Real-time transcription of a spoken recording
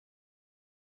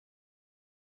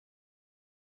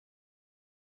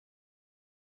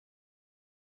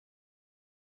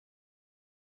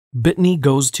Bitney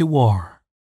Goes to War.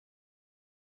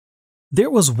 There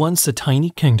was once a tiny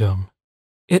kingdom.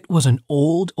 It was an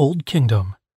old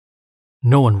kingdom.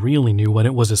 No one really knew when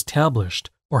it was established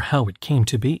or how it came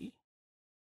to be.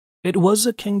 It was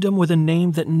a kingdom with a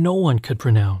name that no one could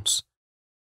pronounce.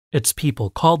 Its people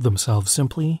called themselves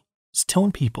simply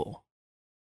Stone People.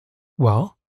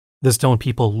 Well, the Stone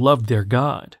People loved their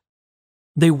god.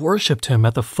 They worshipped him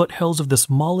at the foothills of the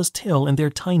smallest hill in their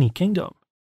tiny kingdom.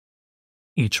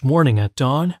 Each morning at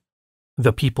dawn,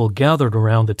 the people gathered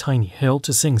around the tiny hill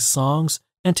to sing songs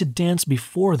and to dance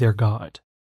before their god.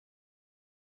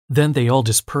 Then they all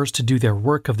dispersed to do their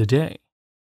work of the day.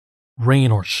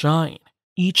 Rain or shine,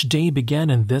 each day began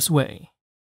in this way.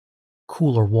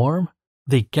 Cool or warm,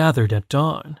 they gathered at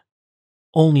dawn.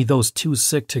 Only those too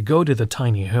sick to go to the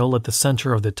tiny hill at the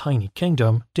center of the tiny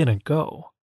kingdom didn't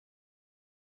go.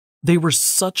 They were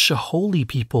such a holy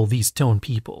people, these Stone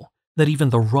People, that even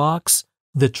the rocks,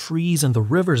 the trees, and the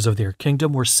rivers of their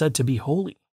kingdom were said to be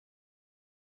holy.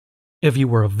 If you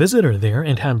were a visitor there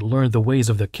and hadn't learned the ways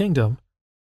of the kingdom,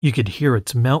 you could hear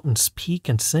its mountains speak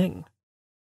and sing.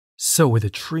 So with the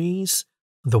trees,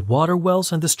 the water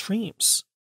wells, and the streams.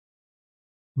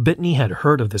 Bitney had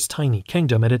heard of this tiny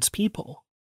kingdom and its people.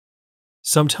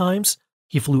 Sometimes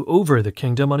he flew over the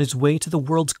kingdom on his way to the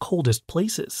world's coldest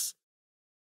places.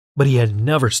 But he had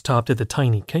never stopped at the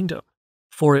tiny kingdom,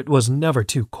 for it was never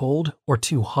too cold or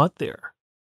too hot there.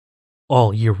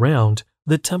 All year round,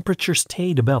 the temperature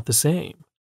stayed about the same.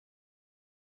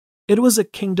 It was a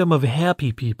kingdom of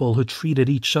happy people who treated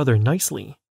each other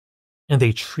nicely, and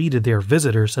they treated their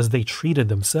visitors as they treated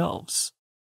themselves.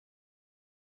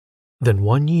 Then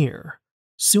one year,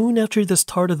 soon after the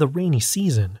start of the rainy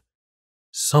season,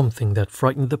 something that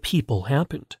frightened the people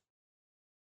happened.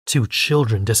 2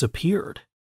 children disappeared.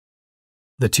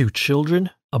 The 2 children,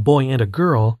 a boy and a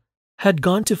girl, had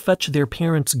gone to fetch their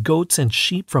parents' goats and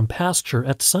sheep from pasture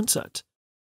at sunset.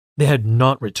 They had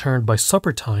not returned by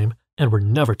supper time and were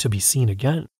never to be seen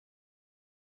again.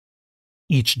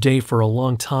 Each day for a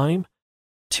long time,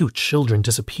 2 children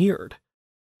disappeared,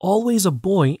 always a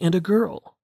boy and a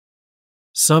girl.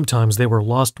 Sometimes they were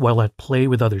lost while at play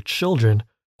with other children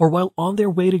or while on their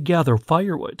way to gather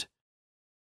firewood.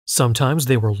 Sometimes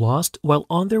they were lost while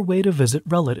on their way to visit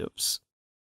relatives.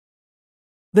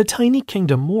 The tiny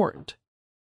kingdom mourned.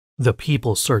 The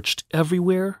people searched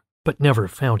everywhere, but never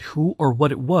found who or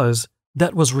what it was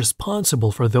that was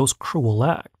responsible for those cruel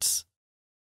acts.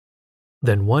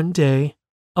 Then one day,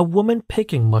 a woman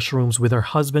picking mushrooms with her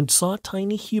husband saw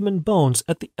tiny human bones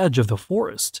at the edge of the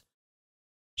forest.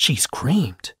 She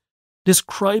screamed,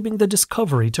 describing the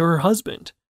discovery to her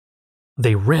husband.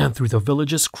 They ran through the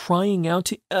villages crying out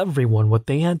to everyone what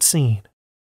they had seen.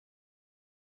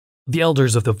 The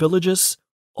elders of the villages,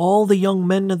 all the young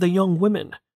men and the young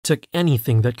women, took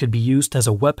anything that could be used as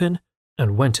a weapon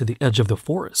and went to the edge of the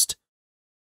forest.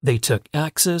 They took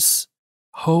axes,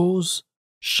 hoes,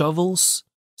 shovels,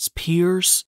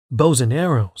 spears, bows and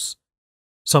arrows.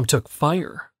 Some took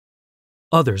fire.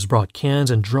 Others brought cans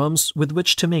and drums with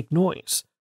which to make noise,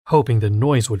 hoping the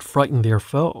noise would frighten their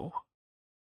foe.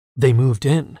 They moved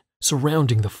in,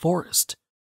 surrounding the forest.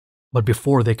 But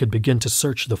before they could begin to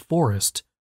search the forest,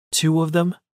 2 of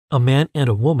them, a man and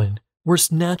a woman, were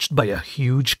snatched by a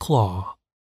huge claw.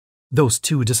 Those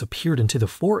 2 disappeared into the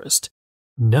forest,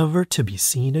 never to be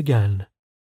seen again.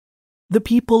 The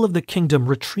people of the kingdom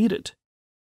retreated.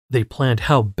 They planned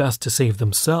how best to save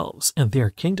themselves and their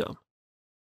kingdom.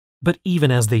 But even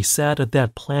as they sat at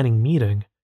that planning meeting,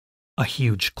 a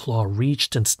huge claw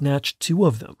reached and snatched 2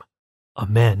 of them, a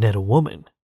man and a woman.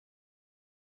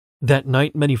 That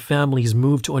night, many families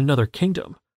moved to another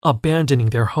kingdom, abandoning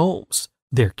their homes,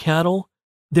 their cattle,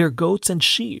 their goats and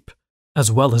sheep,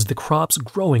 as well as the crops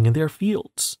growing in their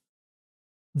fields.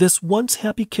 This once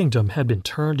happy kingdom had been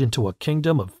turned into a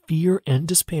kingdom of fear and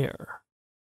despair.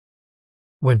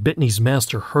 When Bitney's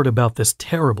master heard about this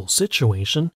terrible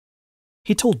situation,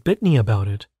 he told Bitney about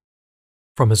it.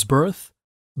 From his birth,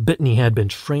 Bitney had been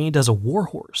trained as a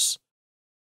warhorse.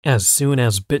 As soon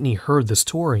as Bitney heard the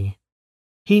story,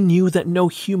 he knew that no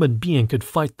human being could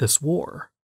fight this war.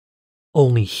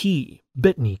 Only he,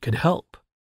 Bitney, could help.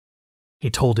 He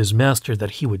told his master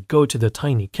that he would go to the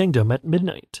tiny kingdom at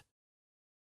midnight.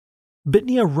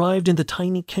 Bitney arrived in the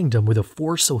tiny kingdom with a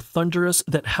force so thunderous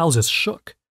that houses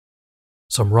shook.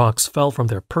 Some rocks fell from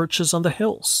their perches on the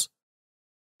hills.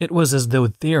 It was as though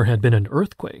there had been an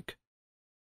earthquake.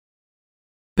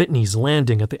 Bitney's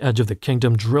landing at the edge of the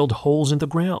kingdom drilled holes in the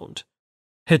ground,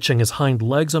 hitching his hind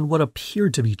legs on what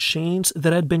appeared to be chains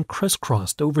that had been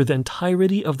crisscrossed over the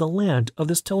entirety of the land of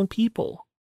the Stone People.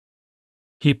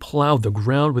 He plowed the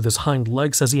ground with his hind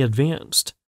legs as he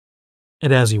advanced,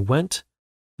 and as he went,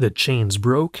 the chains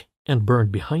broke and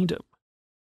burned behind him.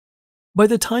 By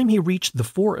the time he reached the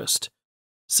forest,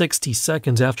 60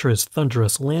 seconds after his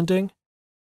thunderous landing,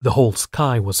 the whole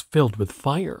sky was filled with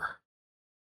fire.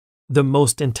 The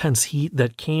most intense heat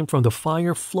that came from the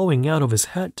fire flowing out of his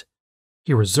head,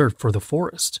 he reserved for the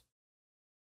forest.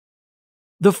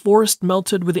 The forest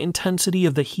melted with the intensity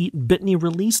of the heat Bitney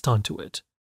released onto it,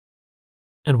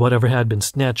 and whatever had been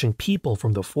snatching people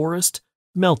from the forest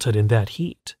melted in that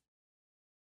heat.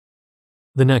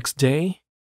 The next day,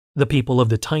 the people of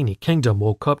the tiny kingdom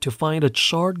woke up to find a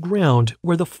charred ground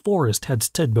where the forest had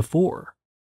stood before.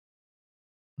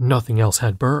 Nothing else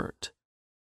had burned.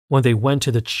 When they went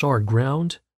to the charred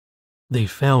ground, they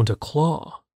found a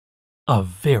claw, a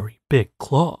very big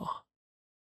claw.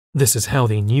 This is how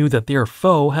they knew that their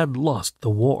foe had lost the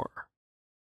war.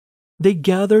 They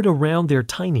gathered around their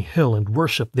tiny hill and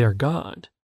worshipped their god.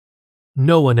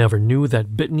 No one ever knew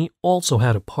that Bitney also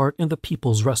had a part in the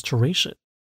people's restoration.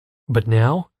 But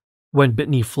now, when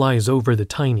Bitney flies over the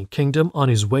tiny kingdom on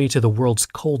his way to the world's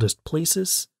coldest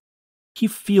places, he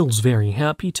feels very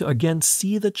happy to again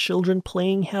see the children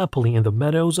playing happily in the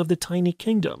meadows of the tiny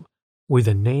kingdom with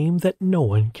a name that no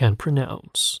one can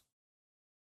pronounce.